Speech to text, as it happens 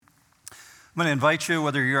I'm going to invite you,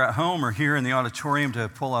 whether you're at home or here in the auditorium, to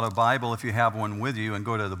pull out a Bible if you have one with you and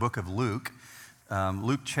go to the book of Luke.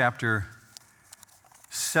 Luke chapter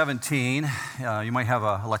 17. You might have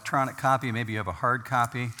an electronic copy, maybe you have a hard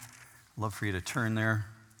copy. I'd love for you to turn there.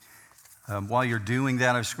 While you're doing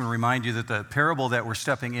that, I'm just going to remind you that the parable that we're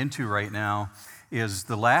stepping into right now is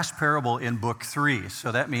the last parable in book 3.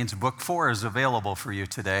 So that means book 4 is available for you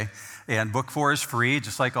today. And book 4 is free,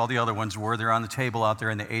 just like all the other ones were. They're on the table out there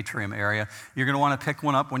in the atrium area. You're going to want to pick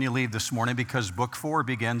one up when you leave this morning because book 4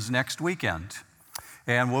 begins next weekend.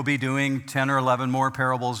 And we'll be doing 10 or 11 more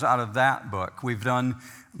parables out of that book. We've done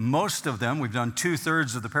most of them. We've done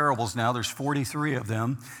 2/3 of the parables now. There's 43 of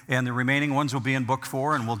them. And the remaining ones will be in book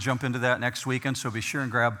 4, and we'll jump into that next weekend. So be sure and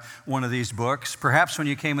grab one of these books. Perhaps when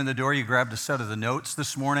you came in the door, you grabbed a set of the notes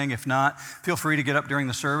this morning. If not, feel free to get up during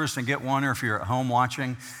the service and get one. Or if you're at home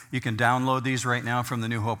watching, you can download these right now from the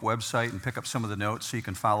New Hope website and pick up some of the notes so you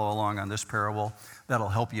can follow along on this parable. That'll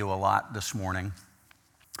help you a lot this morning.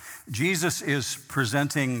 Jesus is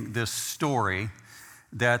presenting this story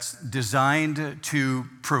that's designed to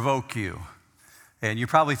provoke you. And you're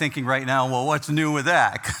probably thinking right now, well, what's new with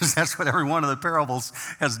that? Because that's what every one of the parables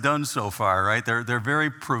has done so far, right? They're very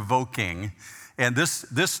provoking. And this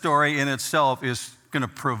story in itself is going to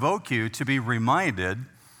provoke you to be reminded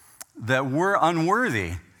that we're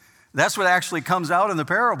unworthy. That's what actually comes out in the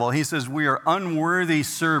parable. He says we are unworthy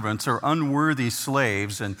servants or unworthy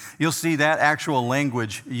slaves, and you'll see that actual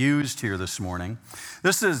language used here this morning.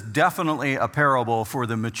 This is definitely a parable for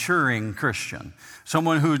the maturing Christian,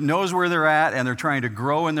 someone who knows where they're at and they're trying to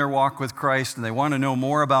grow in their walk with Christ and they want to know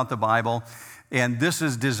more about the Bible, and this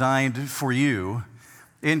is designed for you.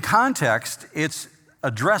 In context, it's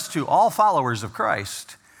addressed to all followers of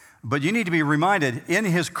Christ, but you need to be reminded in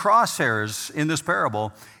his crosshairs in this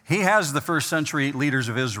parable, he has the first century leaders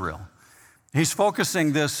of Israel. He's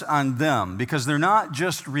focusing this on them because they're not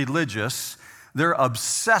just religious, they're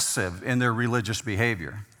obsessive in their religious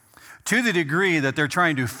behavior. To the degree that they're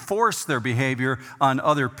trying to force their behavior on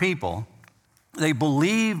other people, they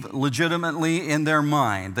believe legitimately in their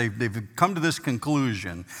mind. They've come to this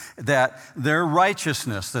conclusion that their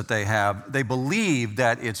righteousness that they have, they believe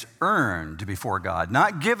that it's earned before God,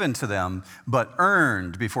 not given to them, but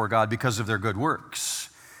earned before God because of their good works.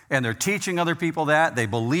 And they're teaching other people that. They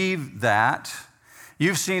believe that.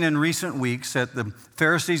 You've seen in recent weeks that the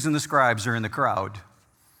Pharisees and the scribes are in the crowd.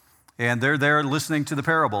 And they're there listening to the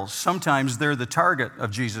parables. Sometimes they're the target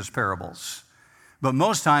of Jesus' parables. But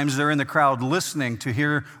most times they're in the crowd listening to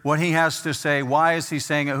hear what he has to say. Why is he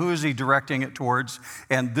saying it? Who is he directing it towards?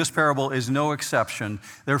 And this parable is no exception.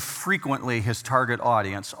 They're frequently his target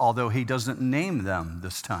audience, although he doesn't name them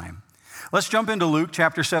this time. Let's jump into Luke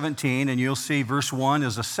chapter 17, and you'll see verse 1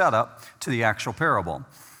 is a setup to the actual parable.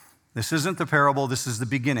 This isn't the parable, this is the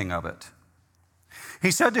beginning of it.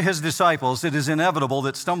 He said to his disciples, "It is inevitable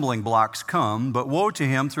that stumbling blocks come, but woe to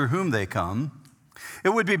him through whom they come. It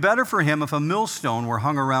would be better for him if a millstone were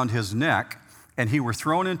hung around his neck and he were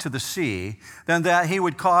thrown into the sea than that he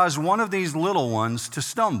would cause one of these little ones to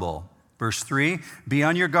stumble." Verse 3, be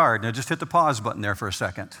on your guard. Now just hit the pause button there for a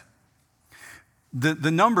second.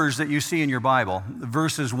 The numbers that you see in your Bible,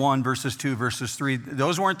 verses 1, verses 2, verses 3,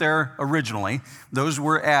 those weren't there originally. Those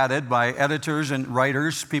were added by editors and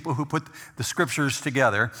writers, people who put the scriptures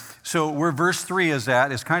together. So where verse 3 is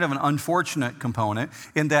at is kind of an unfortunate component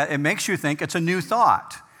in that it makes you think it's a new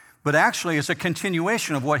thought. But actually, it's a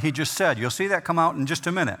continuation of what he just said. You'll see that come out in just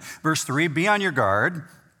a minute. Verse 3, be on your guard.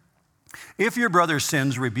 If your brother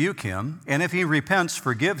sins, rebuke him, and if he repents,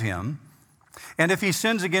 forgive him. And if he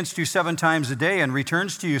sins against you 7 times a day and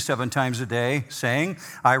returns to you 7 times a day, saying,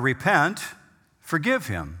 I repent, forgive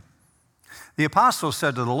him. The apostle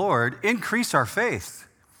said to the Lord, increase our faith.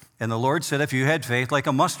 And the Lord said, if you had faith like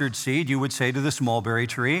a mustard seed, you would say to this mulberry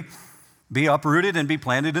tree, be uprooted and be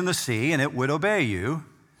planted in the sea, and it would obey you.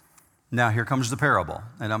 Now here comes the parable.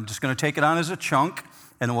 And I'm just going to take it on as a chunk,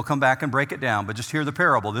 and then we'll come back and break it down. But just hear the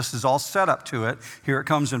parable. This is all set up to it. Here it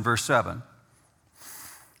comes in verse 7.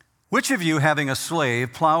 Which of you, having a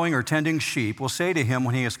slave plowing or tending sheep, will say to him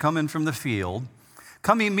when he has come in from the field,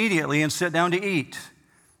 come immediately and sit down to eat?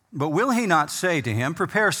 But will he not say to him,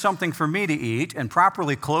 prepare something for me to eat and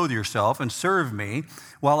properly clothe yourself and serve me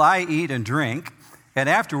while I eat and drink, and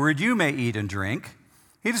afterward you may eat and drink?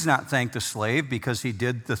 He does not thank the slave because he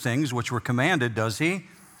did the things which were commanded, does he?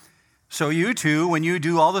 So you too, when you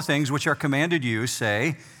do all the things which are commanded you,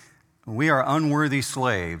 say, we are unworthy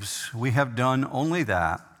slaves. We have done only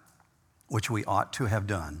that which we ought to have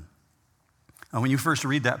done. And when you first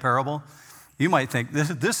read that parable, you might think,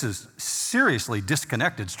 this is seriously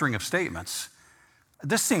disconnected string of statements.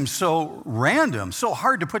 This seems so random, so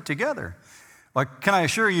hard to put together. But can I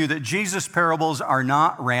assure you that Jesus' parables are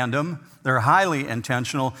not random? They're highly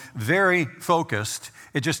intentional, very focused.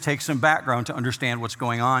 It just takes some background to understand what's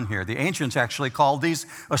going on here. The ancients actually called these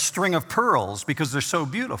a string of pearls because they're so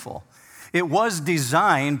beautiful. It was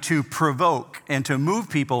designed to provoke and to move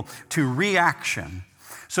people to reaction.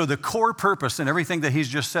 So the core purpose and everything that he's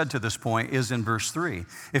just said to this point is in verse 3.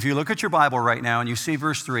 If you look at your Bible right now and you see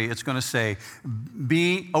verse 3, it's going to say,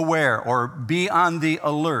 be aware or be on the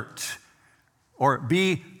alert or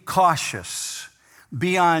be cautious,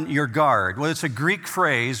 be on your guard. Well, it's a Greek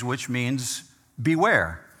phrase which means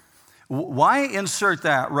beware. Why insert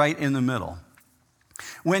that right in the middle?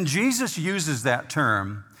 When Jesus uses that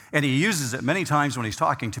term, and he uses it many times when he's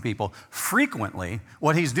talking to people, frequently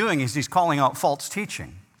what he's doing is he's calling out false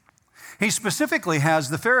teaching. He specifically has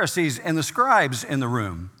the Pharisees and the scribes in the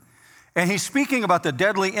room, and he's speaking about the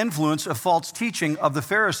deadly influence of false teaching of the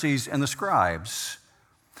Pharisees and the scribes.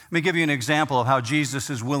 Let me give you an example of how Jesus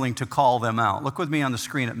is willing to call them out. Look with me on the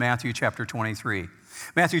screen at Matthew chapter 23.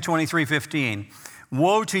 Matthew 23:15.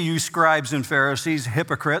 Woe to you, scribes and Pharisees,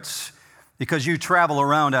 hypocrites, because you travel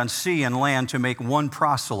around on sea and land to make one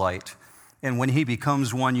proselyte, and when he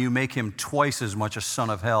becomes one, you make him twice as much a son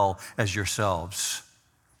of hell as yourselves.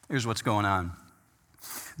 Here's what's going on.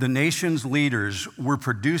 The nation's leaders were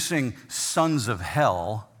producing sons of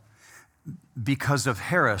hell because of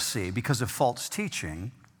heresy, because of false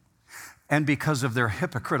teaching, and because of their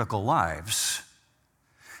hypocritical lives.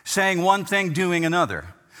 Saying one thing, doing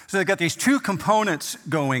another. So they've got these two components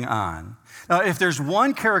going on. Now, if there's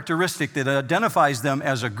one characteristic that identifies them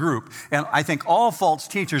as a group, and I think all false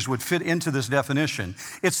teachers would fit into this definition,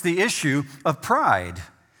 it's the issue of pride.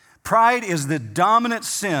 Pride is the dominant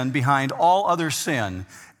sin behind all other sin,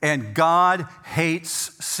 and God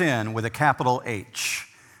hates sin with a capital H.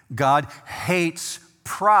 God hates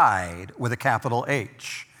pride with a capital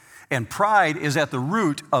H. And pride is at the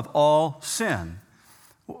root of all sin.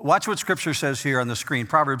 Watch what Scripture says here on the screen,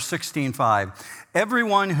 Proverbs 16:5.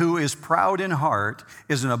 Everyone who is proud in heart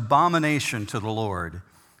is an abomination to the Lord.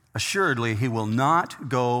 Assuredly, he will not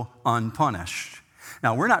go unpunished.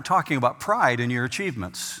 Now, we're not talking about pride in your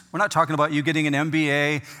achievements. We're not talking about you getting an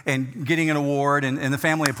MBA and getting an award and the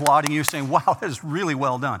family applauding you saying, wow, that is really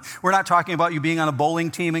well done. We're not talking about you being on a bowling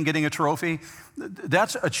team and getting a trophy.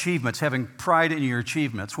 That's achievements, having pride in your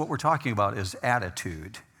achievements. What we're talking about is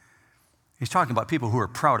attitude. He's talking about people who are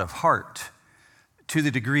proud of heart to the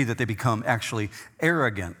degree that they become actually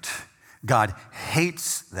arrogant. God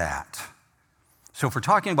hates that. So if we're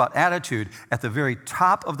talking about attitude, at the very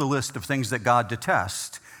top of the list of things that God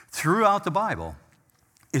detests throughout the Bible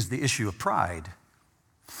is the issue of pride.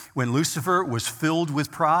 When Lucifer was filled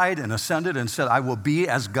with pride and ascended and said, I will be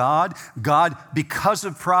as God, God, because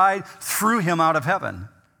of pride, threw him out of heaven.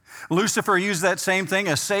 Lucifer used that same thing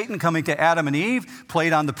as Satan coming to Adam and Eve,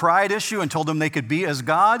 played on the pride issue and told them they could be as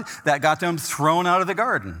God. That got them thrown out of the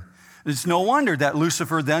garden. It's no wonder that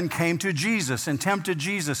Lucifer then came to Jesus and tempted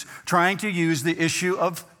Jesus, trying to use the issue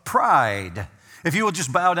of pride. If you will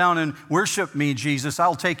just bow down and worship me, Jesus,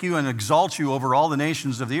 I'll take you and exalt you over all the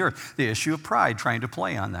nations of the earth. The issue of pride, trying to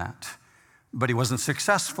play on that. But he wasn't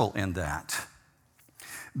successful in that.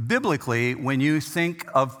 Biblically, when you think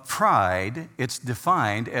of pride, it's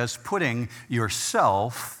defined as putting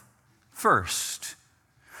yourself first,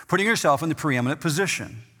 putting yourself in the preeminent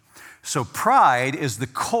position. So pride is the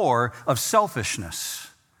core of selfishness.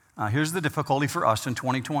 Here's the difficulty for us in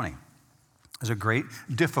 2020. There's a great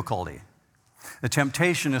difficulty. The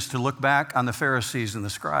temptation is to look back on the Pharisees and the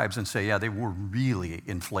scribes and say, yeah, they were really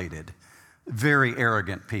inflated, very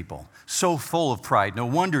arrogant people, so full of pride. No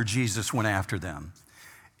wonder Jesus went after them.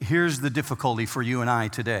 Here's the difficulty for you and I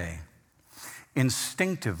today.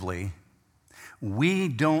 Instinctively, we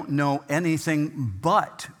don't know anything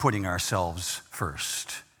but putting ourselves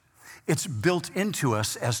first. It's built into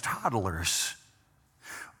us as toddlers.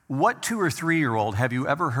 What 2 or 3-year-old have you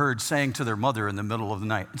ever heard saying to their mother in the middle of the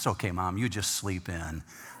night, it's okay, Mom, you just sleep in.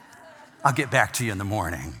 I'll get back to you in the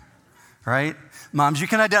morning, right? Moms, you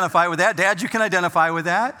can identify with that. Dads, you can identify with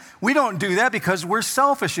that. We don't do that because we're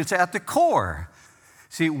selfish. It's at the core.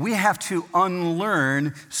 See, we have to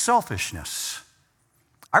unlearn selfishness.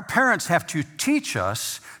 Our parents have to teach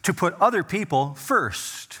us to put other people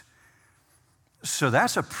first. So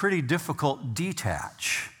that's a pretty difficult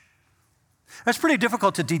detach. That's pretty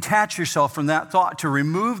difficult to detach yourself from that thought, to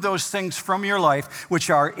remove those things from your life which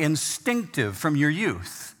are instinctive from your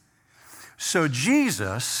youth. So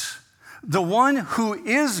Jesus, the one who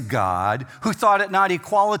is God, who thought it not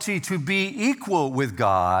equality to be equal with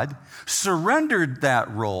God, surrendered that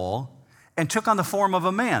role and took on the form of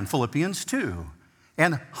a man, Philippians 2.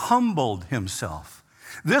 and humbled himself.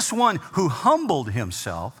 This one who humbled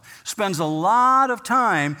himself spends a lot of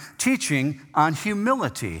time teaching on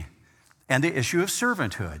humility and the issue of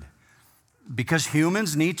servanthood, because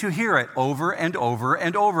humans need to hear it over and over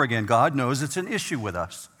and over again. God knows it's an issue with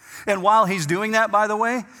us. And while he's doing that, by the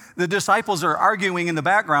way, the disciples are arguing in the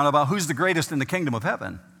background about who's the greatest in the kingdom of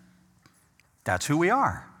heaven. That's who we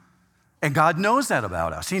are. And God knows that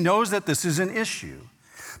about us. He knows that this is an issue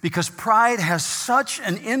because pride has such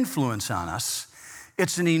an influence on us.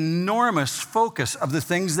 It's an enormous focus of the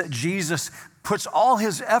things that Jesus puts all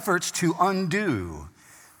his efforts to undo.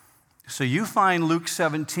 So you find Luke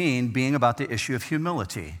 17 being about the issue of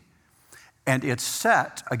humility. And it's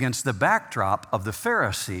set against the backdrop of the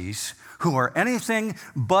Pharisees, who are anything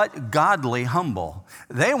but godly humble.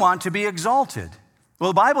 They want to be exalted. Well,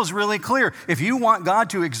 the Bible's really clear. If you want God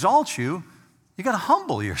to exalt you, you got to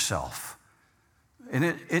humble yourself. And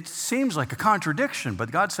it seems like a contradiction,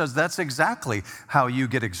 but God says that's exactly how you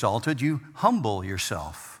get exalted. You humble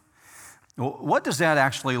yourself. Well, what does that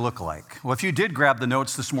actually look like? Well, if you did grab the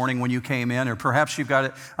notes this morning when you came in, or perhaps you've got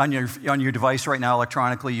it on your device right now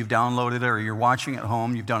electronically, you've downloaded it, or you're watching at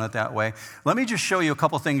home, you've done it that way. Let me just show you a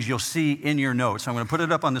couple things you'll see in your notes. I'm going to put it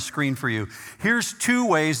up on the screen for you. Here's two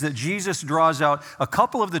ways that Jesus draws out a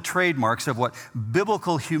couple of the trademarks of what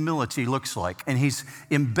biblical humility looks like, and he's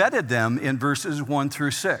embedded them in verses 1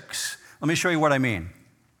 through 6. Let me show you what I mean.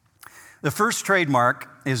 The first trademark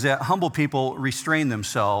is that humble people restrain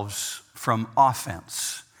themselves from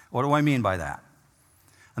offense. What do I mean by that?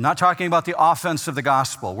 I'm not talking about the offense of the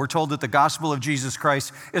gospel. We're told that the gospel of Jesus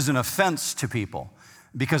Christ is an offense to people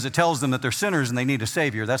because it tells them that they're sinners and they need a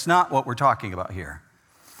savior. That's not what we're talking about here.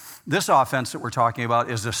 This offense that we're talking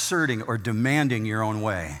about is asserting or demanding your own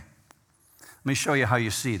way. Let me show you how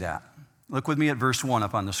you see that. Look with me at verse 1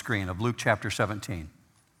 up on the screen of Luke chapter 17.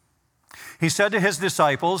 He said to his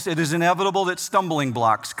disciples, "It is inevitable that stumbling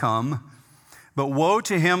blocks come, but woe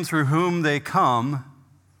to him through whom they come."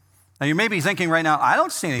 Now, you may be thinking right now, I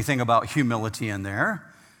don't see anything about humility in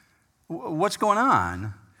there. What's going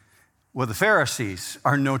on? Well, the Pharisees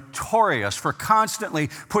are notorious for constantly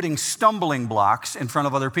putting stumbling blocks in front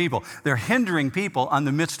of other people. They're hindering people on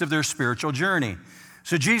the midst of their spiritual journey.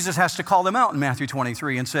 So Jesus has to call them out in Matthew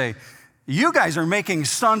 23 and say, you guys are making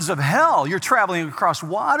sons of hell. You're traveling across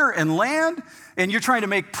water and land, and you're trying to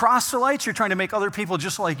make proselytes. You're trying to make other people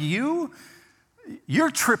just like you.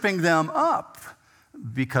 You're tripping them up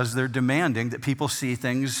because they're demanding that people see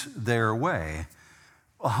things their way.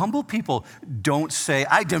 Well, humble people don't say,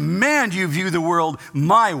 I demand you view the world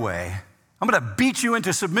my way. I'm going to beat you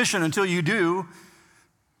into submission until you do.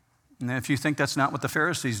 And if you think that's not what the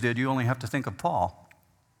Pharisees did, you only have to think of Paul.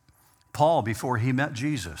 Paul, before he met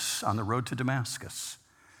Jesus on the road to Damascus,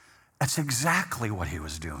 that's exactly what he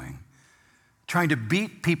was doing. Trying to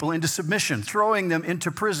beat people into submission, throwing them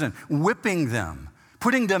into prison, whipping them,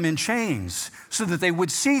 putting them in chains so that they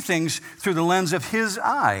would see things through the lens of his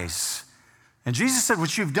eyes. And Jesus said,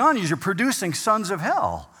 what you've done is you're producing sons of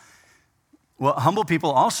hell. Well, humble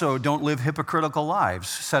people also don't live hypocritical lives,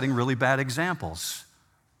 setting really bad examples.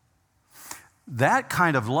 That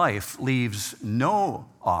kind of life leaves no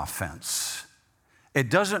offense. It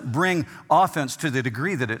doesn't bring offense to the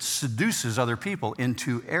degree that it seduces other people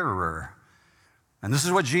into error. And this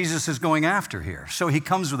is what Jesus is going after here. So he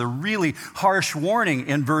comes with a really harsh warning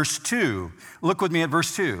in verse 2. Look with me at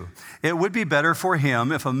verse 2. It would be better for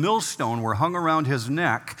him if a millstone were hung around his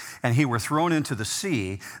neck and he were thrown into the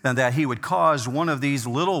sea than that he would cause one of these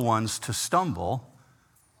little ones to stumble.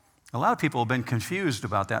 A lot of people have been confused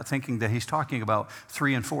about that, thinking that he's talking about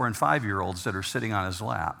 3 and 4 and 5-year-olds that are sitting on his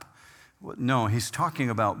lap. No, he's talking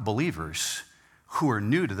about believers who are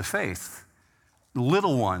new to the faith.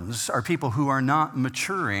 Little ones are people who are not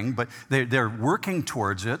maturing, but they're working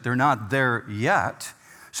towards it. They're not there yet.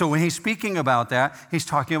 So when he's speaking about that, he's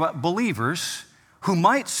talking about believers who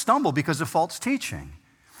might stumble because of false teaching.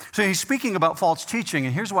 So he's speaking about false teaching,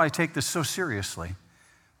 and here's why I take this so seriously.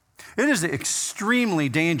 It is extremely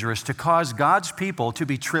dangerous to cause God's people to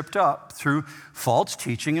be tripped up through false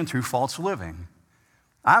teaching and through false living.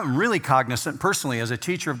 I'm really cognizant personally as a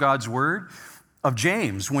teacher of God's word of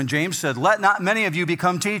James, when James said, let not many of you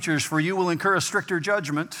become teachers, for you will incur a stricter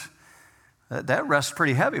judgment. That rests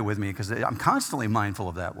pretty heavy with me because I'm constantly mindful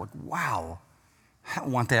of that. Like, wow, I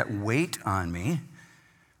don't want that weight on me.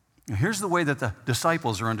 Here's the way that the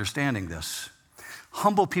disciples are understanding this.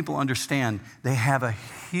 Humble people understand they have a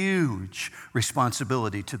huge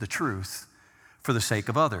responsibility to the truth for the sake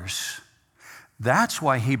of others. That's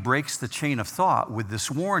why he breaks the chain of thought with this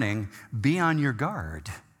warning, be on your guard.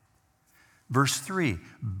 Verse 3,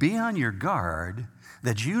 be on your guard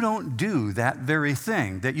that you don't do that very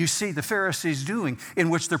thing that you see the Pharisees doing, in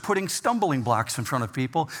which they're putting stumbling blocks in front of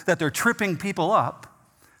people, that they're tripping people up.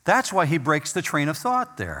 That's why he breaks the train of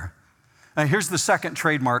thought there. Now, here's the second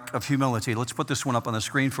trademark of humility. Let's put this one up on the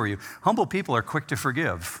screen for you. Humble people are quick to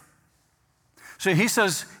forgive. So he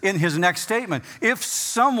says in his next statement, if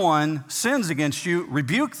someone sins against you,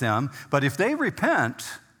 rebuke them, but if they repent,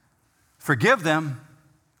 forgive them.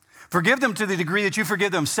 Forgive them to the degree that you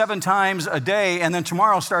forgive them 7 times a day, and then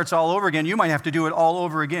tomorrow starts all over again. You might have to do it all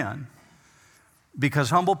over again. Because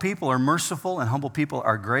humble people are merciful and humble people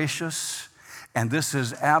are gracious, and this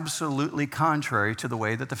is absolutely contrary to the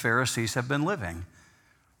way that the Pharisees have been living.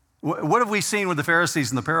 What have we seen with the Pharisees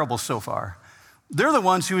in the parables so far? They're the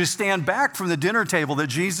ones who stand back from the dinner table that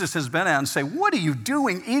Jesus has been at and say, what are you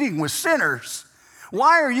doing eating with sinners?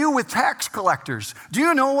 Why are you with tax collectors? Do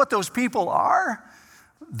you know what those people are?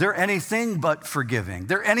 They're anything but forgiving.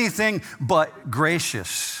 They're anything but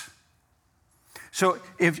gracious. So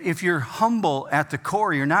if you're humble at the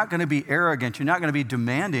core, you're not going to be arrogant. You're not going to be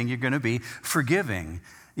demanding. You're going to be forgiving.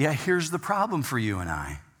 Yeah, here's the problem for you and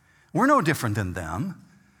I. We're no different than them.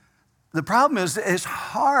 The problem is it's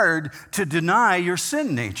hard to deny your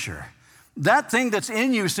sin nature. That thing that's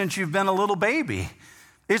in you since you've been a little baby.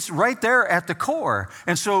 It's right there at the core.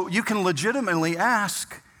 And so you can legitimately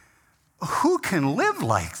ask, who can live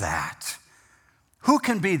like that? Who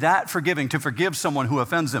can be that forgiving to forgive someone who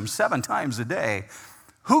offends them 7 times a day?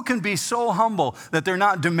 Who can be so humble that they're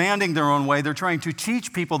not demanding their own way? They're trying to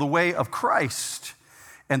teach people the way of Christ.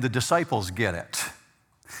 And the disciples get it.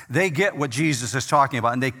 They get what Jesus is talking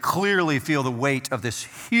about, and they clearly feel the weight of this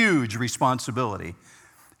huge responsibility.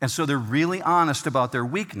 And so they're really honest about their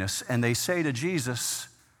weakness, and they say to Jesus,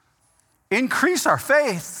 increase our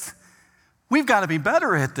faith. We've got to be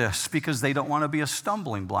better at this, because they don't want to be a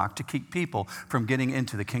stumbling block to keep people from getting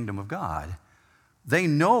into the kingdom of God. They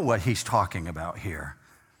know what he's talking about here.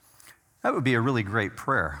 That would be a really great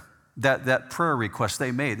prayer. That prayer request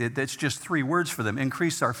they made, it's just 3 words for them,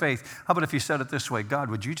 increase our faith. How about if you said it this way, God,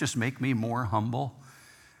 would you just make me more humble?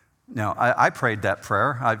 Now, I prayed that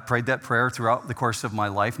prayer. I prayed that prayer throughout the course of my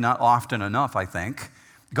life, not often enough, I think.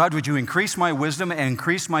 God, would you increase my wisdom and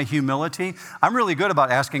increase my humility? I'm really good about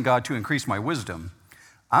asking God to increase my wisdom.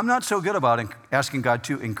 I'm not so good about asking God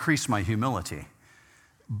to increase my humility.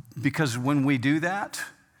 Because when we do that,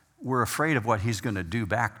 we're afraid of what he's going to do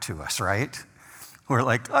back to us, right? We're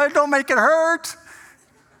like, oh, don't make it hurt.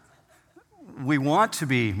 We want to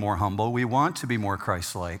be more humble. We want to be more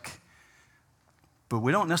Christ-like. But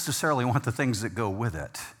we don't necessarily want the things that go with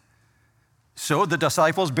it. So the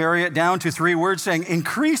disciples bury it down to 3 words saying,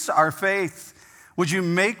 increase our faith. Would you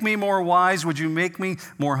make me more wise? Would you make me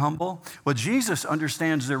more humble? Well, Jesus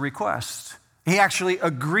understands their request. He actually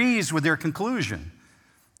agrees with their conclusion.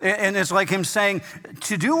 And it's like him saying,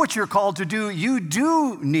 to do what you're called to do, you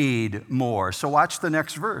do need more. So watch the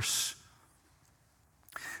next verse.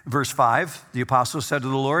 Verse 5, the apostles said to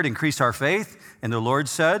the Lord, increase our faith. And the Lord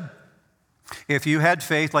said, if you had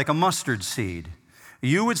faith like a mustard seed,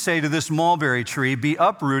 you would say to this mulberry tree, be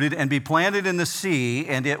uprooted and be planted in the sea,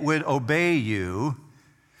 and it would obey you.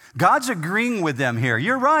 God's agreeing with them here.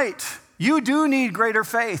 You're right. You do need greater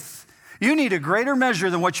faith. You need a greater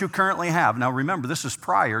measure than what you currently have. Now remember, this is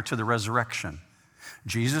prior to the resurrection.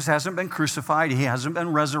 Jesus hasn't been crucified. He hasn't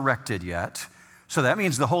been resurrected yet. So that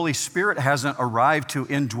means the Holy Spirit hasn't arrived to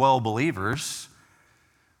indwell believers.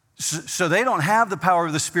 So they don't have the power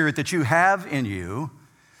of the Spirit that you have in you.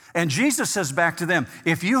 And Jesus says back to them,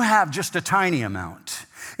 if you have just a tiny amount,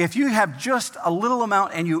 if you have just a little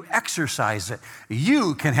amount and you exercise it,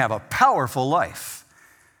 you can have a powerful life.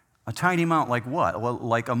 A tiny amount like what? Well,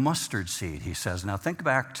 like a mustard seed, he says. Now think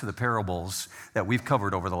back to the parables that we've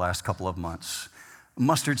covered over the last couple of months.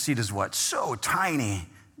 Mustard seed is what? So tiny.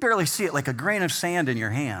 Barely see it, like a grain of sand in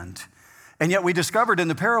your hand. And yet we discovered in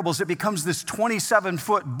the parables it becomes this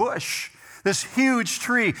 27-foot bush, this huge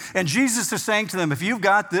tree. And Jesus is saying to them, if you've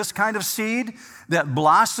got this kind of seed that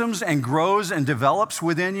blossoms and grows and develops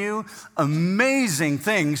within you, amazing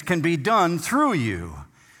things can be done through you.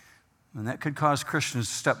 And that could cause Christians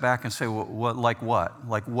to step back and say, well, like what?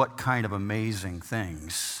 Like what kind of amazing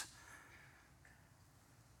things?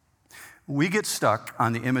 We get stuck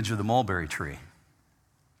on the image of the mulberry tree,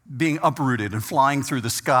 being uprooted and flying through the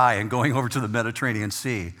sky and going over to the Mediterranean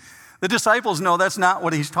Sea. The disciples know that's not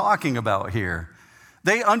what he's talking about here.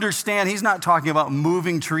 They understand he's not talking about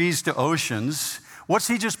moving trees to oceans. What's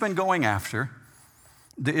he just been going after?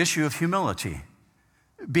 The issue of humility.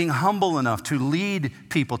 Being humble enough to lead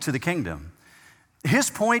people to the kingdom.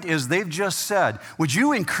 His point is they've just said, would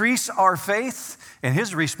you increase our faith? And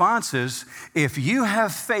his response is, if you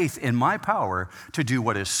have faith in my power to do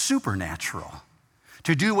what is supernatural,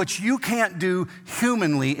 to do what you can't do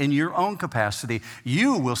humanly in your own capacity,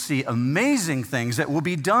 you will see amazing things that will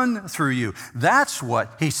be done through you. That's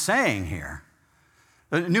what he's saying here.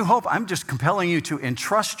 New Hope, I'm just compelling you to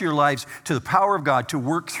entrust your lives to the power of God to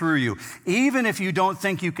work through you, even if you don't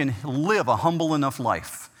think you can live a humble enough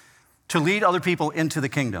life to lead other people into the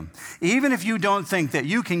kingdom. Even if you don't think that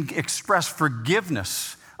you can express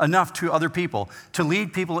forgiveness enough to other people to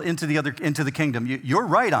lead people into the kingdom. You're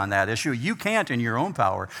right on that issue. You can't in your own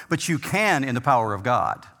power, but you can in the power of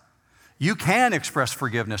God. You can express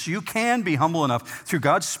forgiveness. You can be humble enough through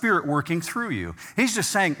God's Spirit working through you. He's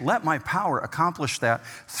just saying, let my power accomplish that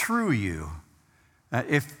through you.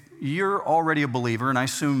 If you're already a believer, and I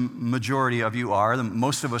assume majority of you are,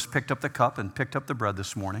 most of us picked up the cup and picked up the bread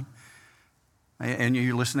this morning, and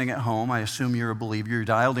you're listening at home, I assume you're a believer, you're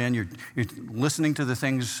dialed in, you're listening to the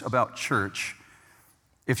things about church.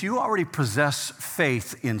 If you already possess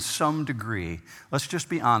faith in some degree, let's just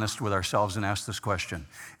be honest with ourselves and ask this question.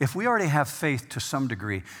 If we already have faith to some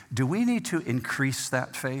degree, do we need to increase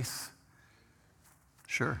that faith?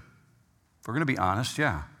 Sure. If we're going to be honest,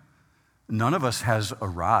 yeah. None of us has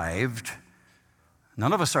arrived.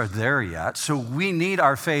 None of us are there yet, so we need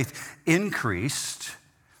our faith increased.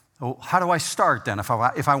 Well, how do I start then if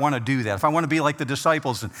I want to do that? If I want to be like the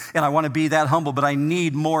disciples and I want to be that humble, but I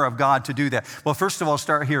need more of God to do that. Well, first of all,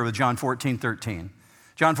 start here with John 14:13.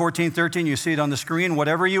 John 14:13, you see it on the screen.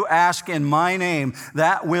 Whatever you ask in my name,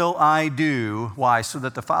 that will I do. Why? So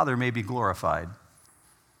that the Father may be glorified.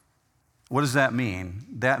 What does that mean?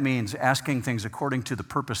 That means asking things according to the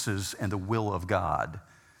purposes and the will of God.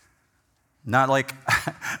 Not like,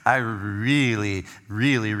 I really,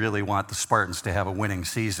 really, really want the Spartans to have a winning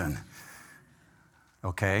season.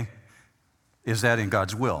 Okay? Is that in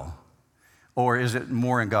God's will? Or is it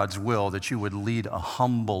more in God's will that you would lead a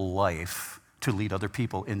humble life to lead other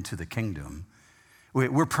people into the kingdom?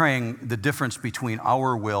 We're praying the difference between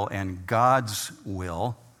our will and God's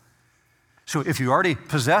will. So if you already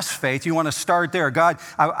possess faith, you want to start there. God,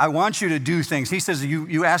 I want you to do things. He says,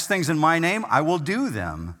 you ask things in my name, I will do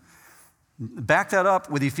them. Back that up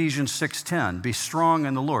with Ephesians 6:10. Be strong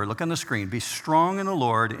in the Lord. Look on the screen. Be strong in the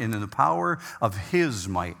Lord and in the power of his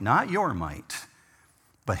might, not your might,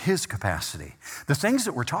 but his capacity. The things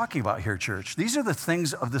that we're talking about here, church, these are the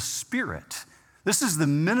things of the Spirit. This is the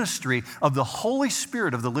ministry of the Holy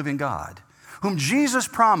Spirit of the living God, whom Jesus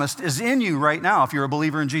promised is in you right now if you're a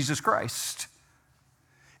believer in Jesus Christ.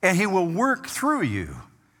 And he will work through you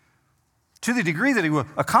to the degree that he will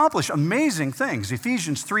accomplish amazing things.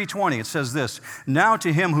 Ephesians 3:20, it says this, now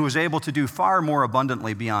to him who is able to do far more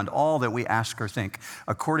abundantly beyond all that we ask or think,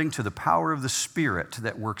 according to the power of the Spirit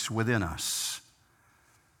that works within us.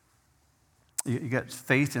 You got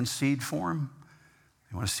faith in seed form?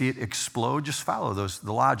 You want to see it explode? Just follow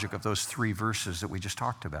the logic of those three verses that we just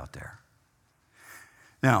talked about there.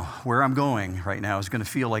 Now, where I'm going right now is going to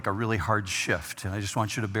feel like a really hard shift, and I just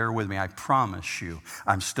want you to bear with me. I promise you,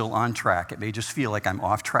 I'm still on track. It may just feel like I'm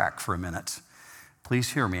off track for a minute.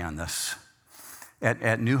 Please hear me on this.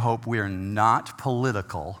 At New Hope, we are not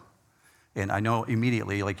political, and I know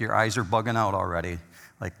immediately, like your eyes are bugging out already,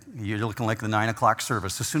 like you're looking like the 9 o'clock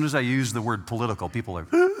service. As soon as I use the word political, people are,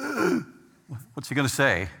 what's he going to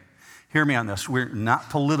say? Hear me on this. We're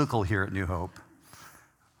not political here at New Hope,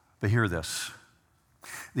 but hear this.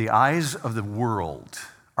 The eyes of the world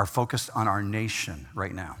are focused on our nation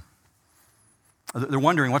right now. They're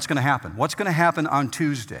wondering what's going to happen. What's going to happen on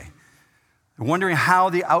Tuesday? They're wondering how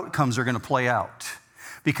the outcomes are going to play out.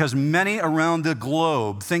 Because many around the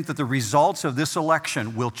globe think that the results of this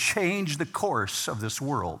election will change the course of this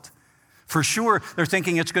world. For sure, they're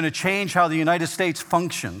thinking it's going to change how the United States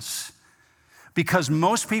functions. Because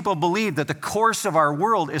most people believe that the course of our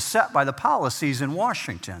world is set by the policies in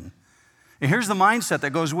Washington. And here's the mindset that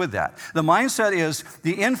goes with that. The mindset is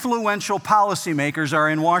the influential policymakers are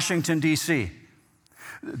in Washington, D.C.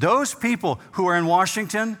 Those people who are in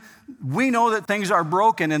Washington, we know that things are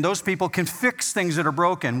broken and those people can fix things that are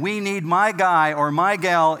broken. We need my guy or my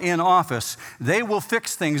gal in office. They will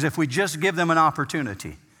fix things if we just give them an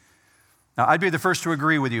opportunity. Now, I'd be the first to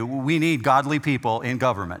agree with you. We need godly people in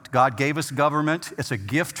government. God gave us government. It's a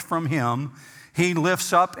gift from him. He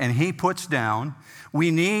lifts up and he puts down. We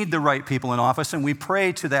need the right people in office, and we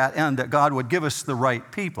pray to that end that God would give us the right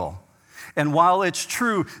people. And while it's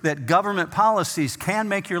true that government policies can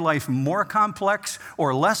make your life more complex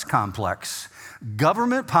or less complex,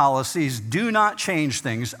 government policies do not change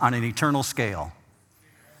things on an eternal scale.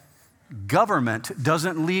 Government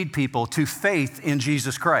doesn't lead people to faith in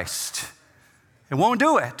Jesus Christ. It won't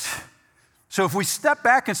do it. So if we step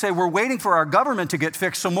back and say we're waiting for our government to get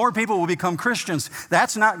fixed so more people will become Christians,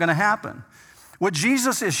 that's not going to happen. What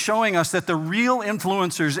Jesus is showing us that the real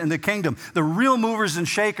influencers in the kingdom, the real movers and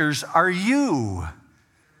shakers are you.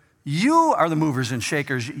 You are the movers and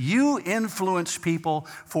shakers. You influence people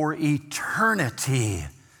for eternity.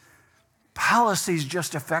 Policies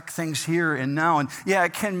just affect things here and now. And yeah,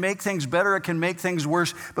 it can make things better, it can make things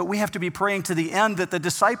worse, but we have to be praying to the end that the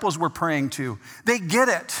disciples were praying to. They get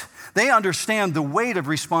it. They understand the weight of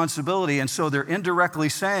responsibility, and so they're indirectly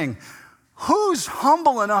saying, who's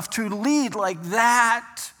humble enough to lead like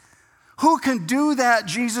that? Who can do that,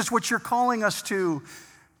 Jesus, what you're calling us to?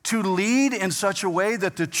 To lead in such a way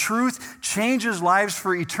that the truth changes lives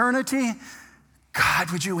for eternity? God,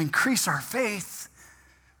 would you increase our faith?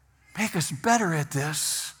 Make us better at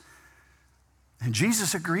this. And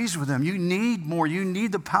Jesus agrees with them. You need more. You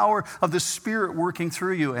need the power of the Spirit working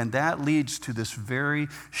through you. And that leads to this very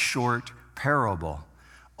short parable.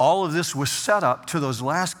 All of this was set up to those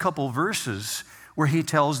last couple verses where he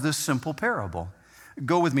tells this simple parable.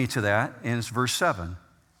 Go with me to that, and it's verse 7.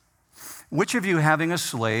 Which of you, having a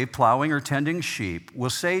slave plowing or tending sheep, will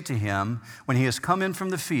say to him when he has come in from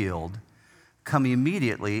the field, come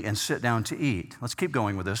immediately and sit down to eat? Let's keep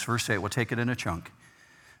going with this. Verse 8, we'll take it in a chunk.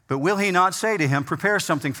 But will he not say to him, prepare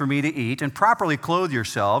something for me to eat, and properly clothe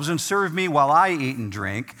yourselves, and serve me while I eat and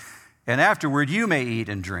drink, and afterward you may eat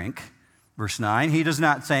and drink? Verse 9, he does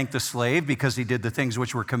not thank the slave because he did the things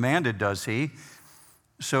which were commanded, does he?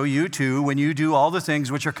 So you too, when you do all the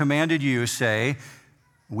things which are commanded you, say,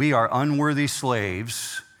 we are unworthy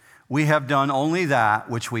slaves. We have done only that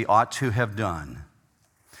which we ought to have done.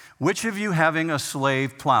 Which of you, having a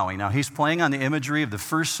slave plowing? Now, he's playing on the imagery of the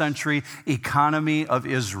first century economy of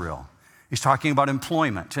Israel. He's talking about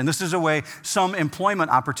employment. And this is a way some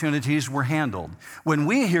employment opportunities were handled. When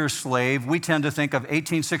we hear slave, we tend to think of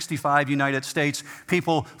 1865 United States,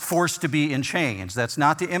 people forced to be in chains. That's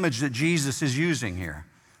not the image that Jesus is using here.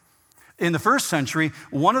 In the first century,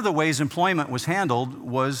 one of the ways employment was handled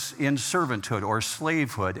was in servanthood or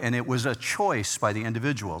slavehood, and it was a choice by the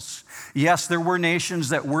individuals. Yes, there were nations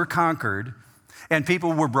that were conquered, and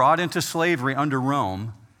people were brought into slavery under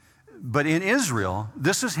Rome, but in Israel,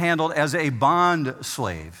 this is handled as a bond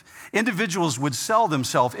slave. Individuals would sell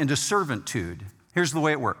themselves into servitude. Here's the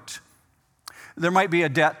way it worked. There might be a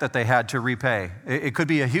debt that they had to repay. It could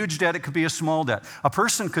be a huge debt, it could be a small debt. A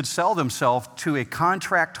person could sell themselves to a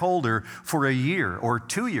contract holder for a year or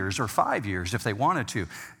 2 years or 5 years if they wanted to.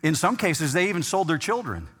 In some cases, they even sold their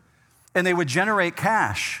children, and they would generate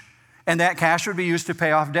cash, and that cash would be used to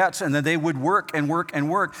pay off debts, and then they would work and work and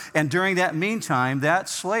work, and during that meantime, that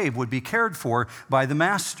slave would be cared for by the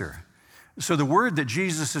master. So the word that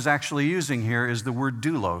Jesus is actually using here is the word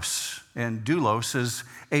doulos, and doulos is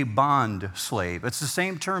a bond slave. It's the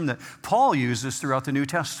same term that Paul uses throughout the New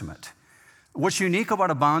Testament. What's unique about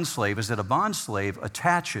a bond slave is that a bond slave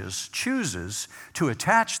chooses to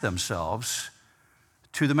attach themselves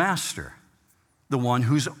to the master, the one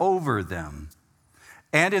who's over them.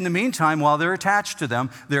 And in the meantime, while they're attached to them,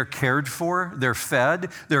 they're cared for, they're fed,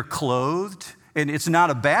 they're clothed. And it's not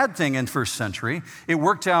a bad thing in first century. It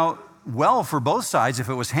worked out well for both sides if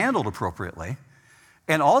it was handled appropriately.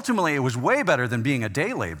 And ultimately, it was way better than being a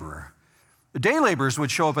day laborer. The day laborers would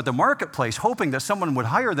show up at the marketplace hoping that someone would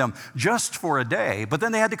hire them just for a day, but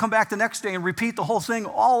then they had to come back the next day and repeat the whole thing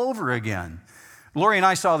all over again. Lori and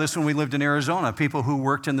I saw this when we lived in Arizona, people who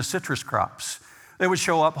worked in the citrus crops. They would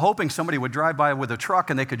show up hoping somebody would drive by with a truck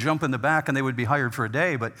and they could jump in the back and they would be hired for a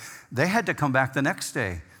day, but they had to come back the next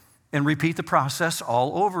day and repeat the process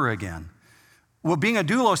all over again. Well, being a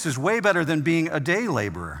doulos is way better than being a day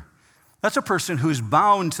laborer. That's a person who's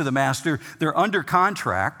bound to the master. They're under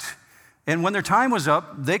contract, and when their time was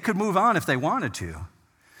up, they could move on if they wanted to.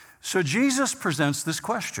 So Jesus presents this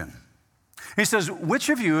question. He says, which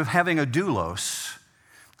of you, having a doulos,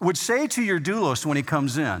 would say to your doulos when he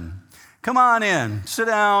comes in, come on in, sit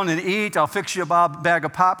down and eat, I'll fix you a bag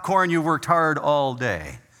of popcorn, you worked hard all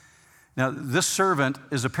day. Now, this servant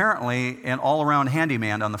is apparently an all-around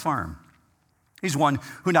handyman on the farm. He's one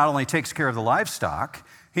who not only takes care of the livestock,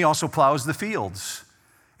 he also plows the fields.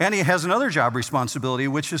 And he has another job responsibility,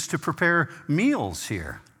 which is to prepare meals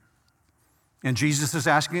here. And Jesus is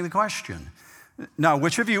asking the question. Now,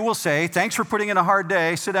 which of you will say, thanks for putting in a hard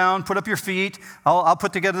day, sit down, put up your feet, I'll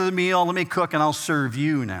put together the meal, let me cook, and I'll serve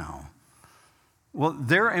you now. Well,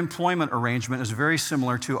 their employment arrangement is very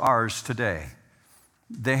similar to ours today.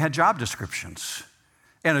 They had job descriptions.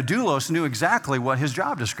 And a doulos knew exactly what his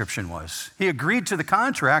job description was. He agreed to the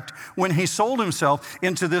contract when he sold himself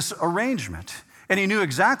into this arrangement. And he knew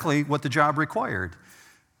exactly what the job required.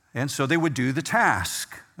 And so they would do the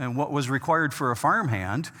task. And what was required for a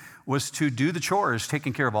farmhand was to do the chores,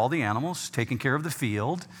 taking care of all the animals, taking care of the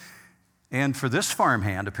field. And for this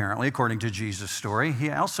farmhand, apparently, according to Jesus' story,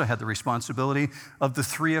 he also had the responsibility of the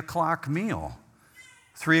 3 o'clock meal.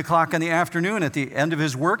 3 o'clock in the afternoon at the end of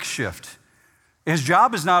his work shift. His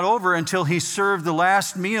job is not over until he served the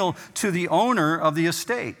last meal to the owner of the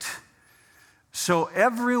estate. So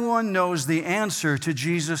everyone knows the answer to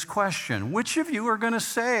Jesus' question. Which of you are going to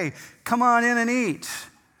say, come on in and eat?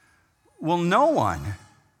 Well, no one.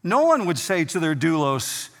 No one would say to their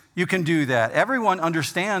doulos, you can do that. Everyone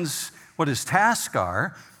understands what his tasks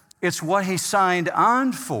are. It's what he signed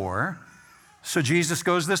on for. So Jesus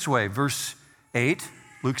goes this way, verse 8,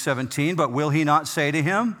 Luke 17, but will he not say to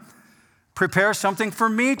him, prepare something for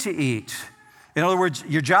me to eat? In other words,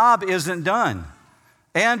 your job isn't done.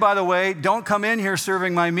 And by the way, don't come in here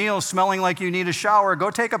serving my meal smelling like you need a shower.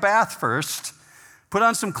 Go take a bath first. Put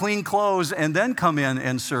on some clean clothes and then come in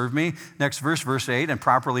and serve me. Next verse, verse 8, and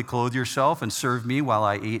properly clothe yourself and serve me while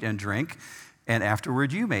I eat and drink. And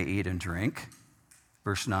afterward you may eat and drink.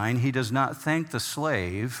 Verse 9, he does not thank the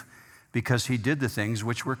slave because he did the things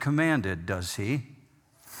which were commanded, does he?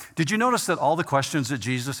 Did you notice that all the questions that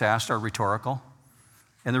Jesus asked are rhetorical?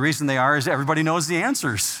 And the reason they are is everybody knows the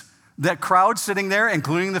answers. That crowd sitting there,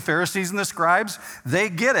 including the Pharisees and the scribes, they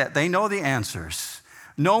get it. They know the answers.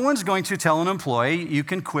 No one's going to tell an employee, you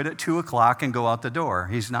can quit at 2 o'clock and go out the door.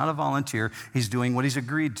 He's not a volunteer. He's doing what he's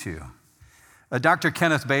agreed to. Dr.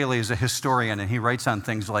 Kenneth Bailey is a historian, and he writes on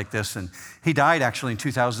things like this. And he died actually in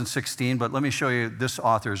 2016, but let me show you this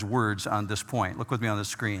author's words on this point. Look with me on the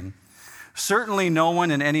screen. Certainly no one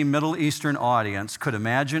in any Middle Eastern audience could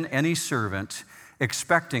imagine any servant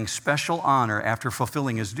expecting special honor after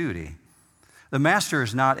fulfilling his duty. The master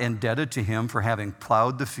is not indebted to him for having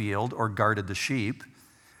plowed the field or guarded the sheep.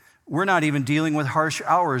 We're not even dealing with harsh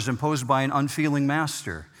hours imposed by an unfeeling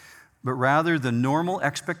master, but rather the normal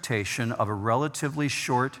expectation of a relatively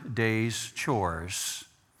short day's chores.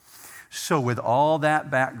 So with all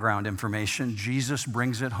that background information, Jesus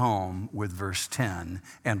brings it home with verse 10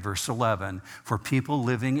 and verse 11 for people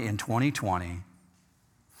living in 2020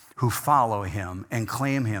 who follow him and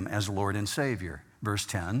claim him as Lord and Savior. Verse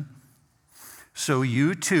 10, so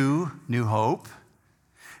you too, New Hope,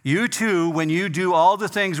 you too, when you do all the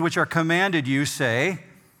things which are commanded you, say,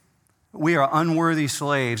 we are unworthy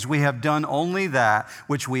slaves. We have done only that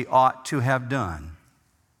which we ought to have done.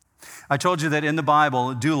 I told you that in the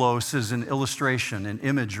Bible, doulos is an illustration, an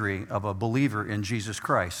imagery of a believer in Jesus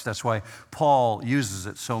Christ. That's why Paul uses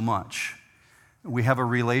it so much. We have a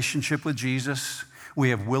relationship with Jesus. We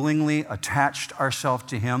have willingly attached ourselves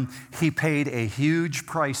to him. He paid a huge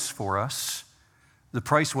price for us. The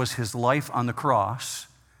price was his life on the cross.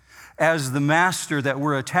 As the master that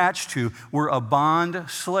we're attached to, we're a bond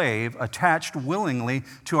slave attached willingly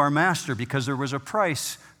to our master because there was a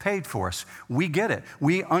price paid for us. We get it.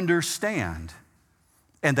 We understand.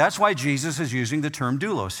 And that's why Jesus is using the term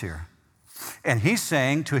doulos here. And he's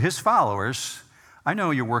saying to his followers, I know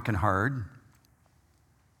you're working hard.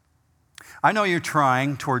 I know you're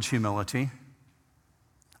trying towards humility.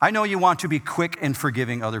 I know you want to be quick in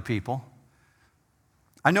forgiving other people.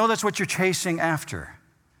 I know that's what you're chasing after.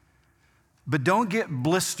 But don't get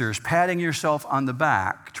blisters patting yourself on the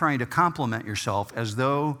back, trying to compliment yourself as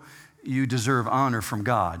though you deserve honor from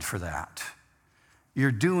God for that.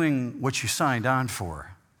 You're doing what you signed on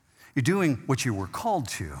for. You're doing what you were called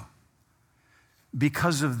to.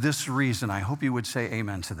 Because of this reason, I hope you would say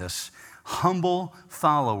amen to this. Humble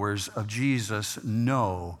followers of Jesus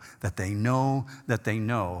know that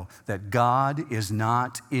that God is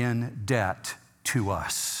not in debt to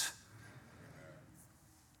us.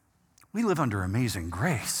 We live under amazing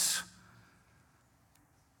grace.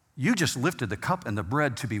 You just lifted the cup and the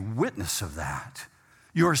bread to be witness of that.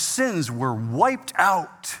 Your sins were wiped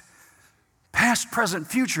out, past, present,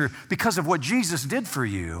 future, because of what Jesus did for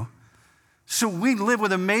you. So we live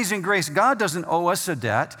with amazing grace. God doesn't owe us a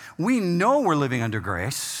debt. We know we're living under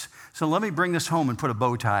grace. So let me bring this home and put a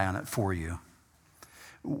bow tie on it for you.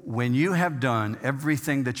 When you have done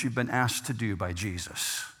everything that you've been asked to do by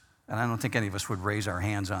Jesus, and I don't think any of us would raise our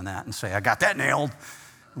hands on that and say, I got that nailed.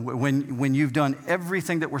 When you've done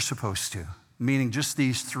everything that we're supposed to, meaning just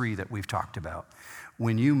these three that we've talked about,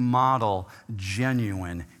 when you model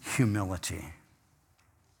genuine humility,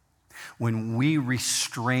 when we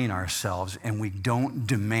restrain ourselves and we don't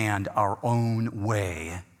demand our own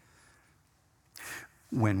way,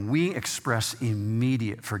 when we express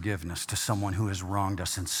immediate forgiveness to someone who has wronged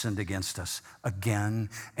us and sinned against us again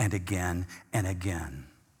and again and again,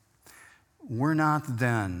 we're not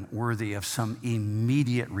then worthy of some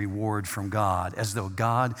immediate reward from God, as though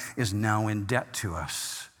God is now in debt to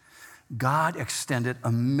us. God extended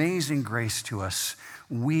amazing grace to us.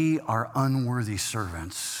 We are unworthy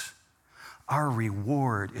servants. Our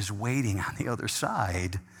reward is waiting on the other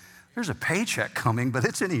side. There's a paycheck coming, but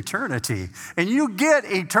it's in eternity. And you get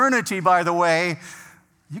eternity, by the way.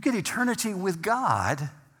 You get eternity with God.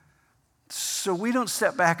 So we don't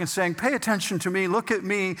step back and saying, pay attention to me, look at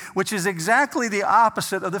me, which is exactly the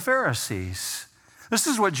opposite of the Pharisees. This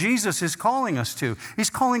is what Jesus is calling us to. He's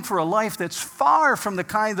calling for a life that's far from the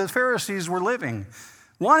kind the Pharisees were living,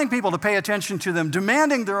 wanting people to pay attention to them,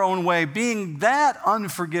 demanding their own way, being that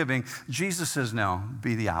unforgiving. Jesus says, no,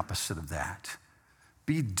 be the opposite of that.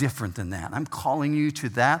 Be different than that. I'm calling you to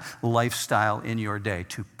that lifestyle in your day,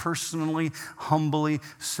 to personally, humbly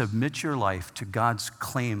submit your life to God's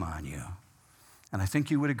claim on you. And I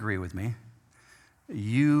think you would agree with me.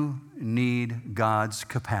 You need God's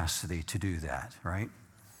capacity to do that, right?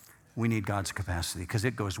 We need God's capacity because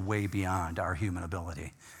it goes way beyond our human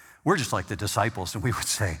ability. We're just like the disciples, and we would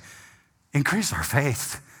say, increase our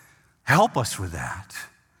faith. Help us with that.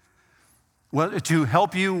 Well, to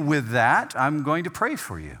help you with that, I'm going to pray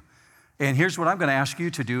for you. And here's what I'm going to ask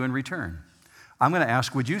you to do in return. I'm going to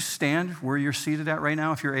ask, would you stand where you're seated at right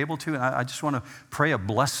now if you're able to? And I just want to pray a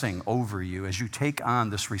blessing over you as you take on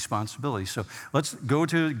this responsibility. So let's go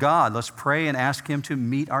to God. Let's pray and ask Him to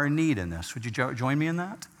meet our need in this. Would you join me in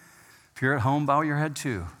that? If you're at home, bow your head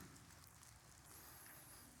too.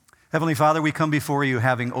 Heavenly Father, we come before you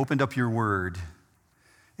having opened up your word.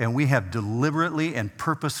 And we have deliberately and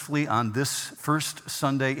purposefully on this first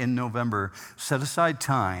Sunday in November set aside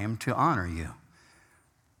time to honor you.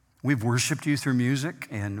 We've worshiped you through music,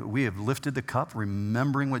 and we have lifted the cup,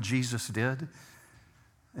 remembering what Jesus did,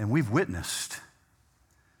 and we've witnessed.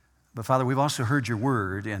 But Father, we've also heard your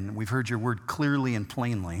word, and we've heard your word clearly and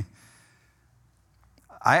plainly.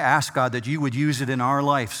 I ask, God, that you would use it in our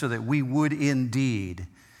life so that we would indeed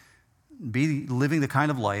be living the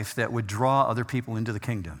kind of life that would draw other people into the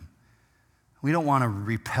kingdom. We don't want to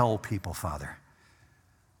repel people, Father.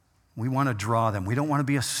 We want to draw them. We don't want to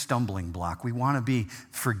be a stumbling block. We want to be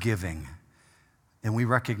forgiving. And we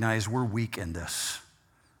recognize we're weak in this.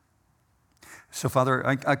 So, Father,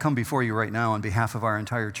 I come before you right now on behalf of our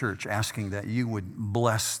entire church, asking that you would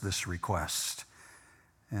bless this request.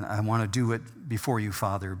 And I want to do it before you,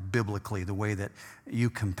 Father, biblically, the way that you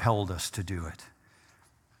compelled us to do it.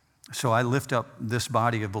 So I lift up this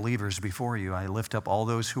body of believers before you. I lift up all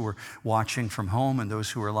those who are watching from home and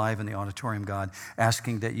those who are live in the auditorium, God,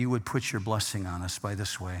 asking that you would put your blessing on us by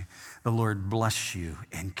this way. The Lord bless you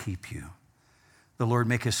and keep you. The Lord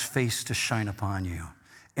make his face to shine upon you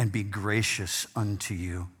and be gracious unto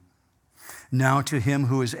you. Now to him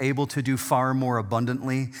who is able to do far more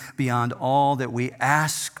abundantly beyond all that we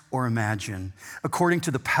ask or imagine, according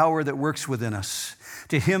to the power that works within us,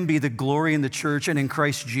 to him be the glory in the church and in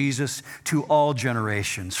Christ Jesus to all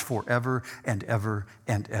generations, forever and ever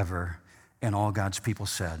and ever. And all God's people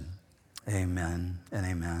said, amen and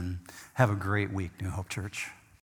amen. Have a great week, New Hope Church.